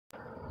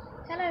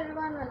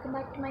everyone, welcome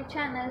back to my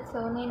channel. So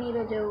నేను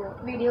ఈరోజు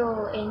video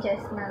ఏం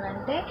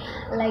చేస్తున్నానంటే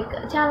లైక్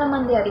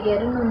చాలామంది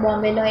అడిగారు నువ్వు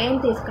బాంబేలో ఏం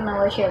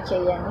తీసుకున్నావో షేర్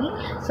చేయని.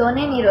 సో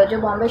నేను ఈరోజు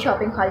బాంబే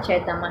షాపింగ్ హాల్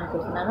చేద్దాం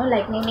అనుకుంటున్నాను.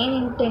 లైక్ నేను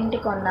ఏంటి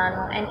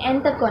కొన్నాను అండ్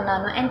ఎంత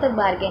కొన్నాను, ఎంత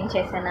బార్గెన్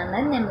చేశాను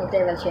అన్నది నేను మీతో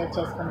ఇవాళ షేర్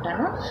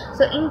చేసుకుంటాను.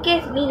 సో ఇన్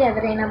కేస్ మీరు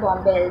ఎవరైనా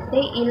బాంబే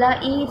వెళ్తే ఇలా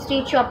ఈ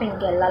స్ట్రీట్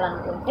షాపింగ్కి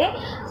వెళ్ళాలనుకుంటే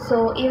సో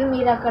ఇవి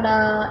మీరు అక్కడ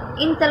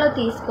ఇంతలో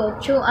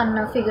తీసుకోవచ్చు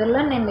అన్న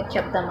ఫిగర్లో నేను మీకు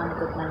చెప్దాం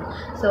అనుకుంటున్నాను.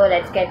 So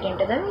let's get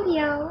into the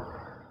video.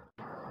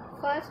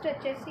 First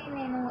వచ్చేసి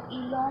నేను ఈ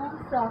లాంగ్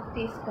ఫ్రాక్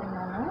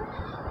తీసుకున్నాను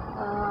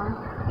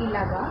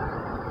ఇలాగా.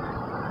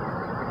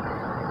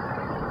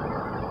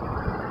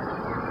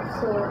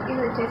 సో ఇది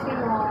వచ్చేసి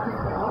లాంగ్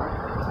ఫ్రాక్.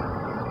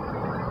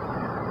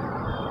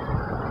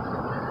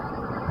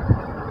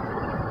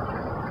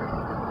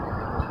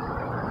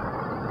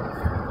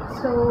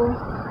 సో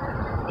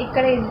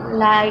ఇక్కడ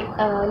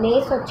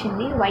లేస్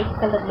వచ్చింది, వైట్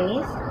కలర్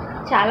లేస్,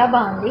 చాలా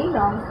బాగుంది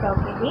లాంగ్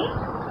ఫ్రాక్ ఇది.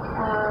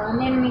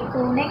 నేను మీకు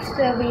నెక్స్ట్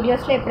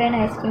వీడియోస్లో ఎప్పుడైనా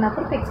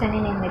వేసుకున్నప్పుడు పిక్స్ అని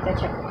నేను మీతో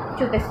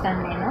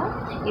చూపిస్తాను నేను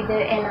ఇది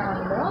ఎలా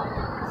ఉందో.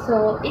 సో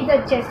ఇది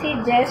వచ్చేసి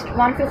జస్ట్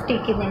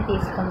 150కి నేను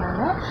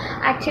తీసుకున్నాను.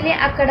 యాక్చువల్లీ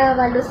అక్కడ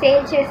వాళ్ళు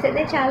సేల్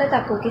చేసేది చాలా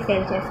తక్కువకి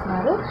సేల్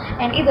చేస్తున్నారు.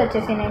 అండ్ ఇది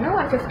వచ్చేసి నేను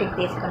 150కి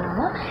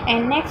తీసుకున్నాను.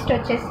 అండ్ నెక్స్ట్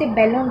వచ్చేసి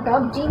బెలూన్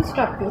టాప్, జీన్స్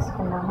టాప్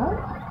తీసుకున్నాను.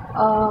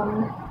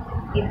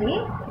 ఇది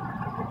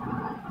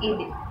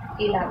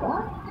ఇలాగా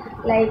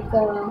లైక్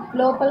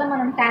లోపల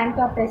మనం ట్యాంక్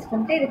టాప్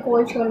వేసుకుంటే ఇది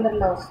కోల్డ్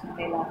షోల్డర్లో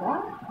వస్తుంది, ఇలాగా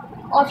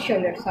ఆఫ్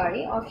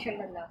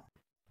షోల్డర్లో.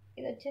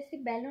 ఇది వచ్చేసి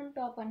బెలూన్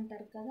టాప్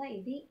అంటారు కదా,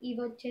 ఇవి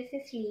వచ్చేసి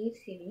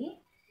స్లీవ్స్, ఇవి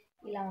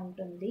ఇలా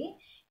ఉంటుంది.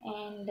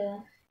 అండ్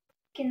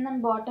కింద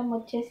బాటమ్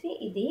వచ్చేసి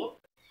ఇది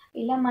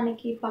ఇలా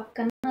మనకి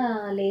పక్కన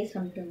లేస్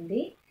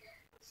ఉంటుంది.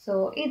 సో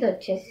ఇది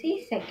వచ్చేసి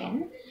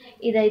సెకండ్.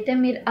 ఇదైతే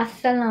మీరు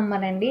అస్సలు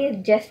నమ్మరండి,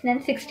 జస్ట్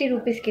నేను 60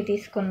 రూపీస్కి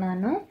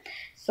తీసుకున్నాను.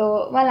 సో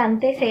వాళ్ళు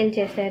అంతే సేల్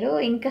చేశారు,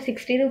 ఇంకా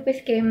 60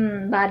 రూపీస్కి ఏం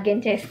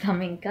బార్గెన్ చేస్తాం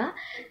ఇంకా.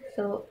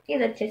 సో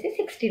ఇది వచ్చేసి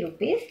 60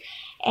 రూపీస్.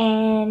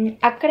 అండ్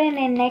అక్కడే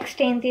నేను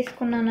నెక్స్ట్ ఏం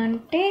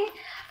తీసుకున్నానంటే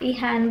ఈ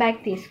హ్యాండ్ బ్యాగ్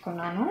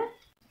తీసుకున్నాను.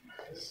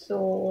 సో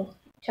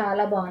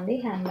చాలా బాగుంది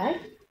hand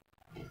bag,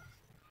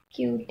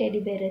 cute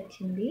teddy bear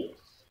వచ్చింది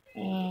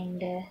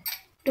అండ్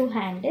 2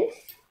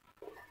 హ్యాండిల్స్.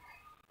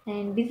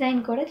 అండ్ డిజైన్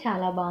కూడా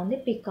చాలా బాగుంది,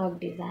 పికాక్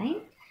డిజైన్.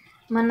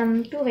 మనం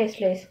 2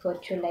 వేస్లో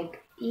వేసుకోవచ్చు, లైక్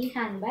ఈ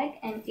హ్యాండ్ బ్యాగ్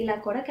అండ్ ఇలా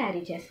కూడా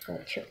క్యారీ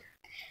చేసుకోవచ్చు.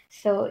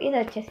 సో ఇది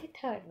వచ్చేసి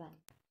థర్డ్ వన్.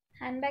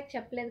 హ్యాండ్ బ్యాగ్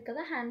చెప్పలేదు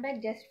కదా, హ్యాండ్ బ్యాగ్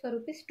జస్ట్ ఫర్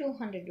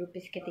 200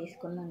 రూపీస్కి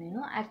తీసుకున్నాను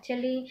నేను.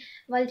 యాక్చువల్లీ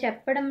వాళ్ళు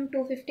చెప్పడం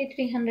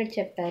 250-300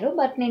 చెప్పారు,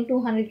 బట్ నేను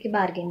 200కి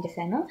బార్గెన్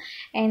చేశాను.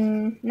 అండ్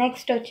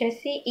నెక్స్ట్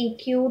వచ్చేసి ఈ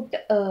క్యూట్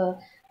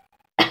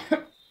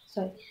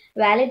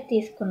వ్యాలెట్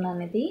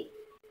తీసుకున్నాను ఇది.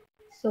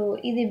 సో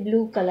ఇది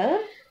బ్లూ కలర్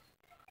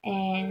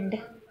అండ్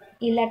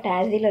ఇలా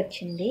టాజిల్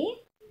వచ్చింది,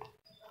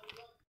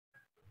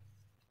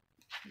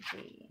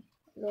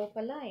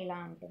 లోపల ఇలా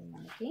ఉంటుంది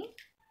మనకి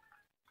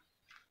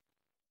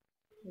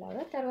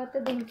ఇలాగా. తర్వాత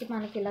దీనికి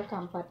మనకి ఇలా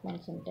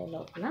కంపార్ట్మెంట్స్ ఉంటాయి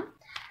లోపల.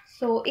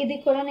 సో ఇది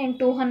కూడా నేను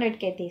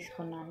 200కే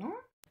తీసుకున్నాను.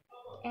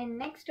 అండ్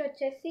నెక్స్ట్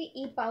వచ్చేసి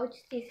ఈ పౌచ్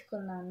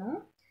తీసుకున్నాను.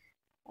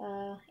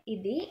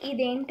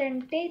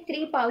 ఇదేంటంటే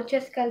 3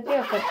 పౌచెస్ కలిపి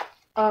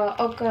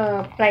ఒక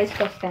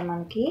ప్రైస్కి వస్తాయి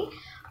మనకి.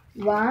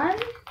 1,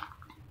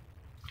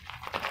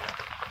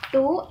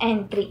 2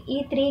 and 3, ఈ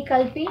 3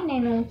 కలిపి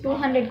నేను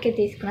 200కి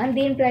తీసుకున్నాను.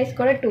 దీని ప్రైస్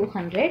కూడా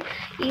 200.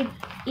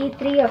 ఈ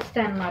 3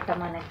 వస్తాయి అన్నమాట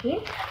మనకి.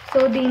 సో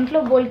దీంట్లో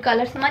బోల్డ్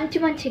కలర్స్,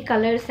 మంచి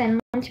కలర్స్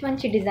అండ్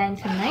మంచి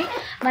డిజైన్స్ ఉన్నాయి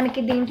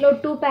మనకి. దీంట్లో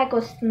 2 ప్యాక్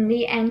వస్తుంది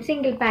అండ్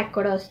సింగిల్ ప్యాక్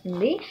కూడా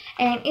వస్తుంది.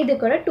 అండ్ ఇది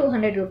కూడా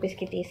 200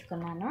 రూపీస్కి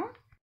తీసుకున్నాను.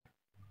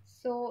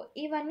 సో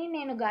ఇవన్నీ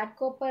నేను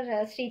ఘాట్కోపర్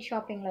స్ట్రీట్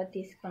షాపింగ్లో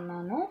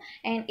తీసుకున్నాను.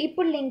 అండ్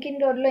ఇప్పుడు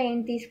లింకిన్ రోడ్లో ఏం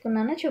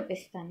తీసుకున్నానో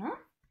చూపిస్తాను.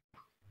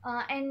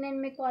 అండ్ నేను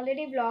మీకు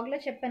ఆల్రెడీ బ్లాగ్లో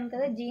చెప్పాను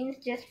కదా, జీన్స్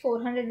జస్ట్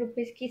 400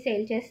 రూపీస్కి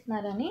సేల్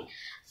చేస్తున్నారని.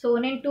 సో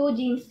నేను 2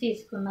 జీన్స్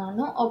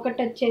తీసుకున్నాను. ఒకటి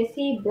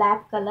వచ్చేసి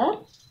బ్లాక్ కలర్,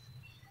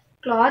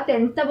 క్లాత్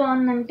ఎంత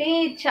బాగుందంటే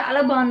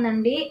చాలా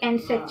బాగుందండి.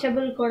 అండ్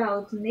స్ట్రెచబుల్ కూడా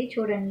అవుతుంది,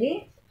 చూడండి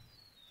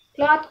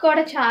క్లాత్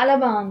కూడా చాలా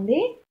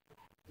బాగుంది.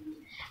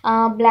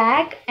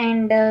 బ్లాక్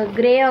అండ్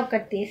గ్రే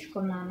ఒకటి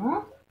తీసుకున్నాను,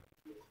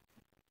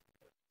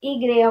 ఈ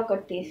గ్రే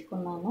ఒకటి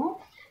తీసుకున్నాను.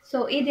 సో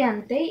ఇది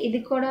అంతే,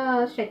 ఇది కూడా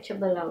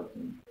స్ట్రెచబుల్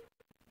అవుతుంది.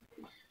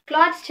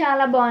 క్లాత్స్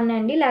చాలా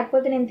బాగున్నాయండి,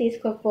 లేకపోతే నేను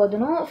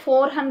తీసుకోకపోదును.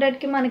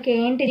 400కి మనకి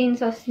ఏంటి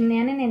జీన్స్ వస్తుంది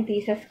అని నేను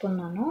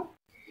తీసేసుకున్నాను.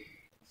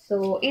 సో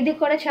ఇది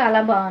కూడా చాలా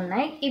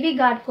బాగున్నాయి. ఇవి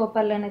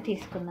ఘాట్కోపర్లోనే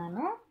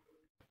తీసుకున్నాను.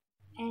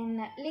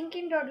 అండ్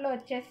లింకిన్ రోడ్లో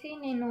వచ్చేసి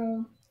నేను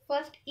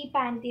ఫస్ట్ ఈ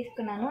ప్యాంట్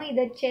తీసుకున్నాను. ఇది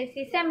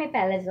వచ్చేసి సెమీ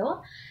ప్యాలెజో.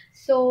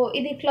 సో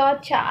ఇది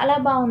క్లాత్ చాలా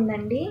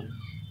బాగుందండి.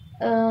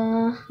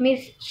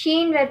 మీరు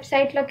షీన్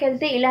వెబ్సైట్లోకి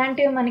వెళ్తే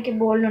ఇలాంటివి మనకి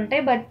బోల్డ్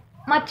ఉంటాయి, బట్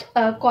మచ్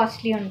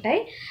కాస్ట్లీ ఉంటాయి.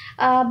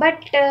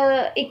 బట్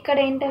ఇక్కడ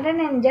ఏంటంటే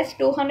నేను జస్ట్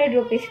 200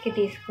 రూపీస్కి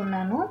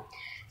తీసుకున్నాను.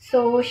 సో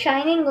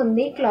షైనింగ్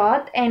ఉంది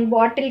cloth and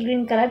bottle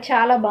green colour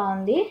చాలా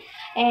బాగుంది.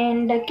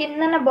 అండ్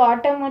కిందన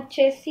బాటమ్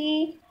వచ్చేసి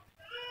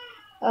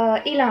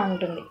ఇలా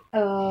ఉంటుంది,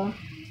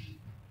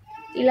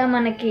 ఇలా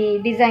మనకి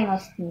డిజైన్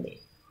వస్తుంది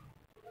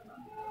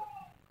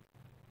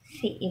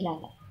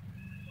ఇలాగా.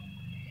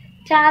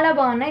 చాలా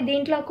బాగున్నాయి.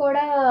 దీంట్లో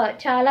కూడా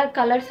చాలా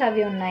కలర్స్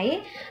అవి ఉన్నాయి.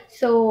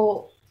 సో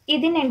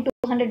ఇది నేను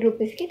 200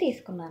 రూపీస్కి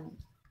తీసుకున్నాను.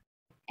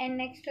 అండ్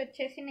నెక్స్ట్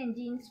వచ్చేసి నేను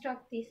జీన్స్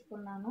టాప్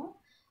తీసుకున్నాను.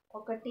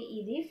 ఒకటి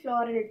ఇది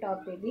ఫ్లోరల్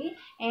టాప్ ఇది.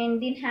 అండ్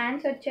దీని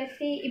హ్యాండ్స్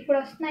వచ్చేసి ఇప్పుడు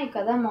వస్తున్నాయి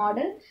కదా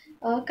మోడల్,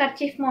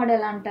 కర్చీఫ్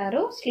మోడల్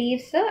అంటారు,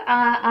 స్లీవ్స్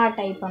ఆ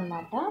టైప్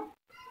అన్నమాట.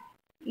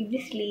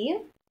 ఇది స్లీవ్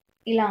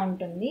ఇలా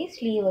ఉంటుంది,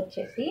 స్లీవ్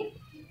వచ్చేసి.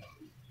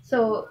 సో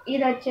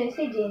ఇది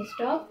వచ్చేసి జీన్స్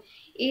టాప్.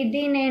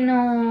 ఇది నేను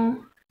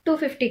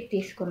 250కి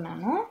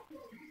తీసుకున్నాను.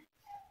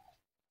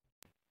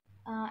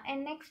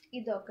 అండ్ నెక్స్ట్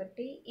ఇది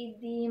ఒకటి,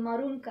 ఇది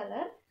మరూన్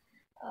కలర్.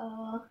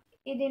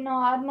 ఇది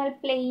నార్మల్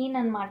ప్లెయిన్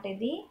అనమాట.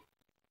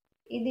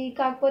 ఇది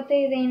కాకపోతే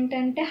ఇది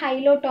ఏంటంటే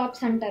హైలో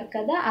టాప్స్ అంటారు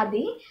కదా,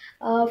 అది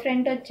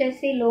ఫ్రంట్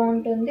వచ్చేసి లో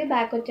ఉంటుంది,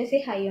 బ్యాక్ వచ్చేసి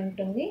హై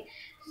ఉంటుంది.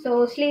 సో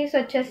స్లీవ్స్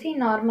వచ్చేసి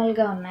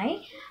నార్మల్గా ఉన్నాయి.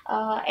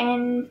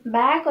 అండ్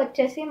బ్యాక్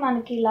వచ్చేసి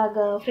మనకి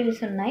ఇలాగ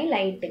ఫ్రిల్స్ ఉన్నాయి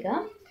లైట్గా.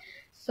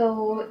 సో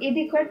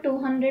ఇది కూడా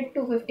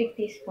 200-250కి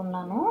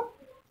తీసుకున్నాను.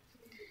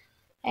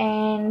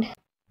 అండ్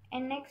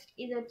నెక్స్ట్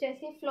ఇది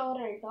వచ్చేసి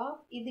ఫ్లోరల్ టాప్.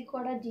 ఇది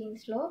కూడా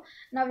జీన్స్లో.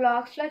 నా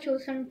వ్లాగ్స్లో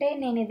చూసుంటే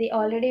నేను ఇది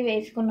ఆల్రెడీ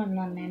వేసుకుని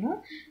ఉన్నాను నేను.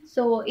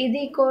 సో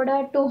ఇది కూడా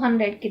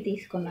 200కి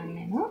తీసుకున్నాను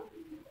నేను.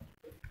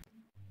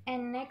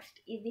 అండ్ నెక్స్ట్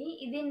ఇది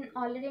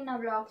ఆల్రెడీ నా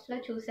వ్లాగ్స్లో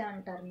చూసే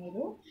ఉంటారు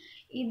మీరు.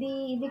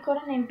 ఇది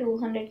కూడా నేను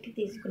 200కి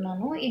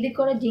తీసుకున్నాను. ఇది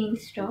కూడా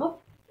జీన్స్ టాప్,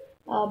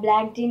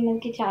 బ్లాక్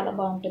జీన్కి చాలా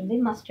బాగుంటుంది,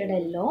 మస్టర్డ్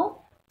ఎల్లో.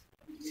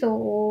 సో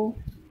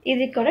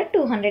ఇది కూడా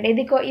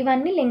 200.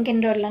 ఇవన్నీ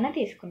లింకెన్ రోడ్లోనే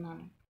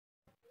తీసుకున్నాను.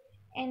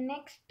 And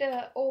next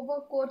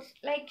over quotes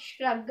like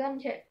shrug అని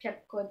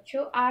చెప్పుకోవచ్చు,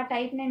 ఆ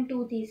టైప్ నేను 2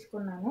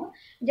 తీసుకున్నాను.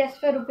 జస్ట్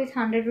ఫర్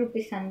 100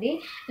 రూపీస్ అండి.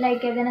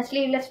 లైక్ ఏదైనా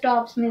స్లీవ్లెస్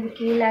టాప్స్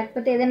మీదకి,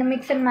 లేకపోతే ఏదైనా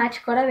మిక్స్ అండ్ మ్యాచ్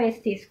కూడా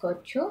వేసి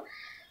తీసుకోవచ్చు.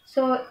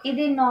 సో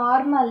ఇది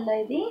నార్మల్,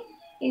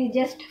 ఇది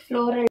జస్ట్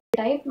ఫ్లోరల్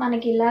టైప్.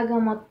 మనకి ఇలాగ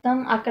మొత్తం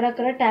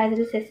అక్కడక్కడ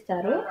టాజిల్స్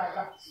ఇస్తారు.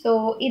 సో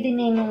ఇది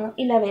నేను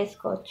ఇలా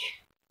వేసుకోవచ్చు,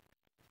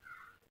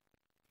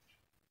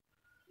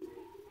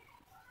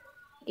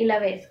 ఇలా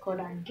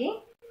వేసుకోవడానికి.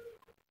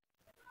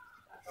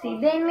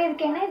 దేని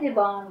మీదకైనా ఇది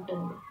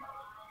బాగుంటుంది.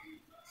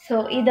 సో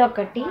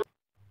ఇదొకటి.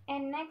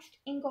 అండ్ నెక్స్ట్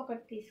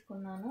ఇంకొకటి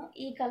తీసుకున్నాను,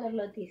 ఈ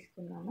కలర్లో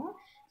తీసుకున్నాను.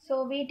 సో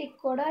వీటికి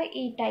కూడా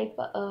ఈ టైప్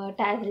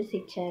టాజిల్స్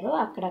ఇచ్చారు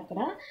అక్కడక్కడ.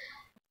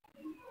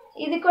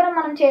 ఇది కూడా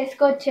మనం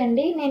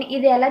చేసుకోవచ్చండి. నేను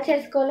ఇది ఎలా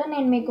చేసుకోవాలో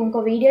నేను మీకు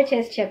ఇంకో వీడియో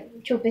చేసి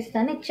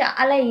చూపిస్తాను.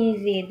 చాలా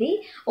ఈజీ. ఇది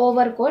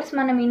ఓవర్ కోట్స్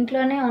మనం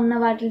ఇంట్లోనే ఉన్న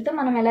వాటితో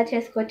మనం ఎలా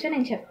చేసుకోవచ్చో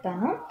నేను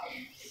చెప్తాను.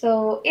 సో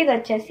ఇది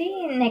వచ్చేసి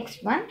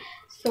నెక్స్ట్ వన్.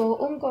 సో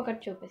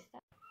ఇంకొకటి చూపిస్తాను.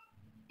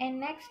 అండ్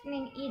నెక్స్ట్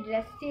నేను ఈ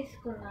డ్రెస్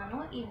తీసుకున్నాను,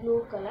 ఈ బ్లూ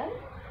కలర్.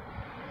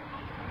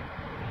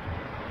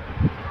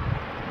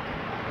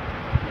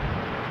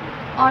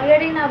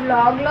 ఆల్రెడీ నా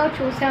వ్లాగ్లో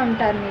చూసే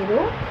ఉంటారు మీరు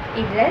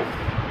ఈ డ్రెస్.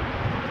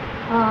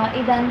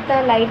 ఇదంతా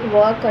లైట్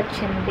వర్క్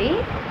వచ్చింది,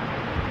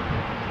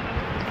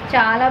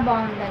 చాలా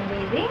బాగుందండి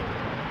ఇది.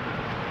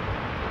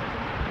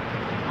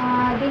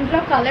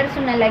 దీంట్లో కలర్స్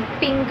ఉన్నాయి, like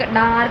pink,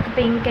 dark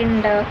pink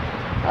and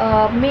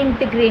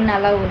mint green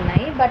అలా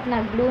ఉన్నాయి. బట్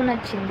నాకు బ్లూ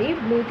నచ్చింది,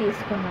 బ్లూ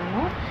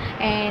తీసుకున్నాను.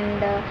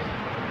 అండ్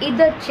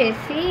ఇది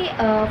వచ్చేసి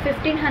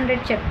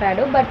 1500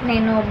 చెప్పాడు, బట్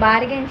నేను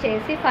బార్గెన్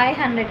చేసి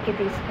 500కి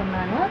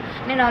తీసుకున్నాను.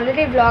 నేను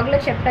ఆల్రెడీ వ్లాగ్లో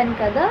చెప్పాను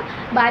కదా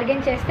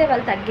బార్గెన్ చేస్తే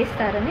వాళ్ళు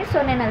తగ్గిస్తారని. సో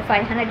నేను అది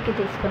 500కి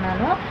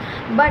తీసుకున్నాను.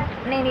 బట్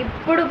నేను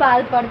ఇప్పుడు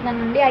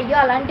బాధపడుతున్నానండి, అయ్యో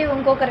అలాంటివి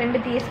ఇంకొక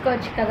 2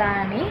 తీసుకోవచ్చు కదా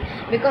అని.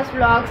 బికాస్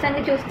వ్లాగ్స్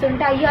అన్ని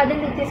చూస్తుంటే అయ్యో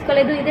అదెందుకు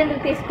తీసుకోలేదు,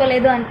 ఇదెందుకు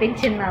తీసుకోలేదు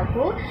అనిపించింది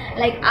నాకు.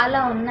 లైక్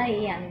అలా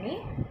ఉన్నాయి అన్నీ.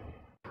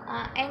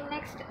 అండ్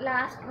నెక్స్ట్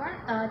లాస్ట్ వన్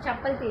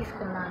చెప్పులు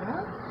తీసుకున్నాను.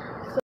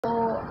 సో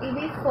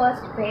ఇవి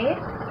ఫస్ట్ పేర్,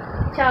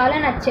 చాలా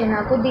నచ్చాయి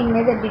నాకు. దీని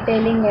మీద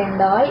డీటెయిలింగ్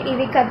అండ్ ఆల్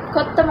ఇవి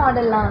కొత్త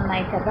మోడల్లా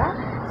ఉన్నాయి కదా.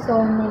 సో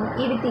నేను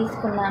ఇవి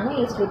తీసుకున్నాను,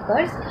 ఈ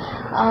స్లిప్పర్స్.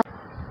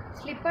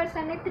 స్లిప్పర్స్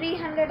అన్ని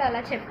 300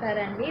 అలా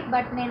చెప్పారండి,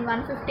 బట్ నేను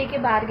 150కి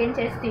బార్గెన్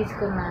చేసి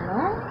తీసుకున్నాను.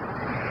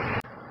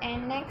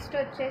 అండ్ నెక్స్ట్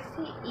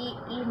వచ్చేసి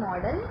ఈ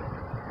మోడల్,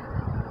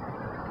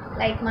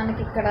 లైక్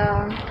మనకి ఇక్కడ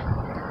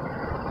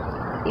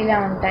ఇలా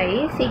ఉంటాయి,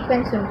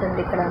 సీక్వెన్స్ ఉంటుంది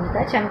ఇక్కడ అంతా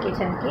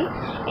చంకీ.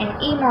 అండ్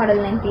ఈ మోడల్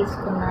నేను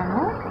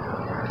తీసుకున్నాను.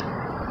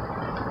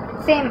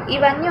 సేమ్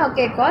ఇవన్నీ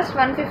ఒకే కాస్ట్,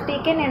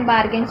 150కే నేను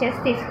బార్గెన్ చేసి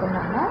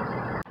తీసుకున్నాను.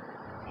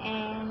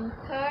 అండ్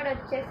థర్డ్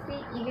వచ్చేసి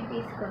ఇవి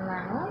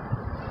తీసుకున్నాను.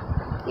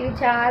 ఇవి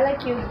చాలా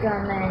క్యూట్గా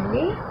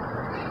ఉన్నాయండి.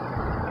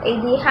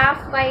 ఇది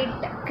హాఫ్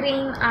వైట్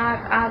క్రీమ్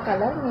ఆ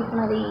కలర్, మీకు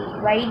మరి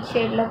వైట్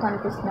షేడ్లో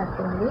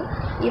కనిపిస్తున్నట్టుంది.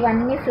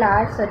 ఇవన్నీ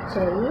ఫ్లవర్స్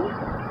వచ్చాయి.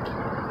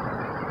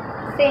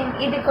 సేమ్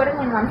ఇది కూడా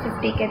నేను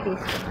 150కే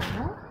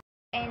తీసుకున్నాను.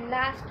 అండ్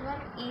లాస్ట్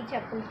వన్ ఈ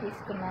చెప్పులు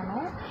తీసుకున్నాను.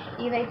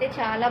 ఇవైతే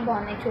చాలా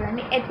బాగున్నాయి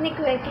చూడండి,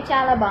 ఎథ్నిక్ వేర్కి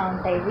చాలా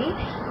బాగుంటాయి ఇవి.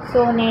 సో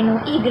నేను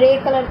ఈ గ్రే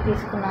కలర్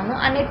తీసుకున్నాను,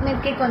 అన్నిటి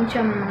మీదకి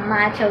కొంచెం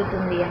మ్యాచ్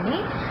అవుతుంది అని.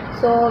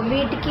 సో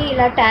వీటికి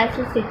ఇలా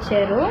టాసిల్స్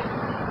ఇచ్చారు,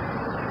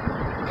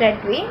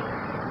 థ్రెడ్వి,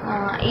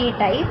 ఈ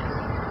టైప్.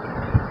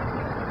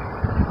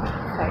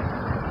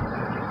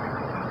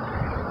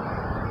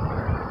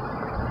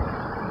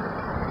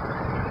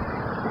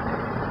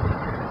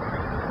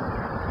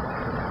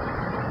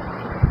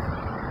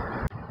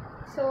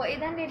 సో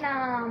ఇదండి నా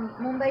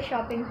ముంబై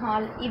షాపింగ్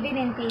హాల్ ఇవి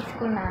నేను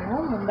తీసుకున్నాను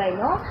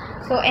ముంబైలో.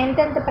 సో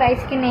ఎంతెంత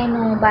ప్రైస్కి నేను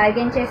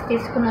బార్గెన్ చేసి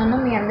తీసుకున్నాను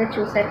మీ అందరు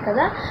చూసారు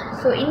కదా.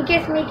 సో ఇన్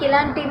కేస్ మీకు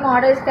ఇలాంటి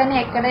మోడల్స్ కానీ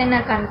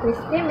ఎక్కడైనా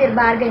కనిపిస్తే మీరు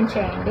బార్గెన్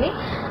చేయండి.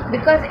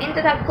 బికాజ్ ఇంత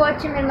తక్కువ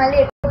వచ్చి మీరు మళ్ళీ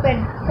ఎక్కువ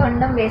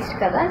పెట్టుకోవడం వేస్ట్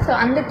కదా. సో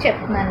అందుకు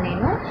చెప్తున్నాను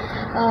నేను.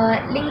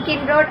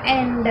 లింకిన్ రోడ్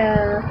అండ్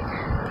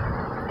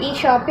ఈ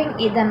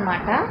షాపింగ్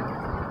ఇదన్నమాట.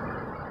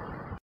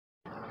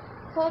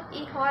 హోప్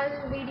ఈ హాల్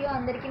వీడియో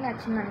అందరికీ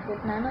నచ్చింది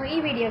అనుకుంటున్నాను. ఈ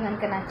వీడియో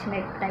కనుక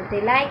నచ్చినట్లయితే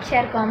like,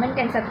 share, comment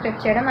and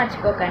subscribe చేయడం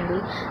మర్చిపోకండి.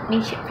 మీ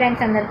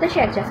ఫ్రెండ్స్ అందరితో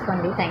షేర్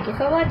చేసుకోండి. Thank you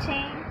for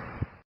watching.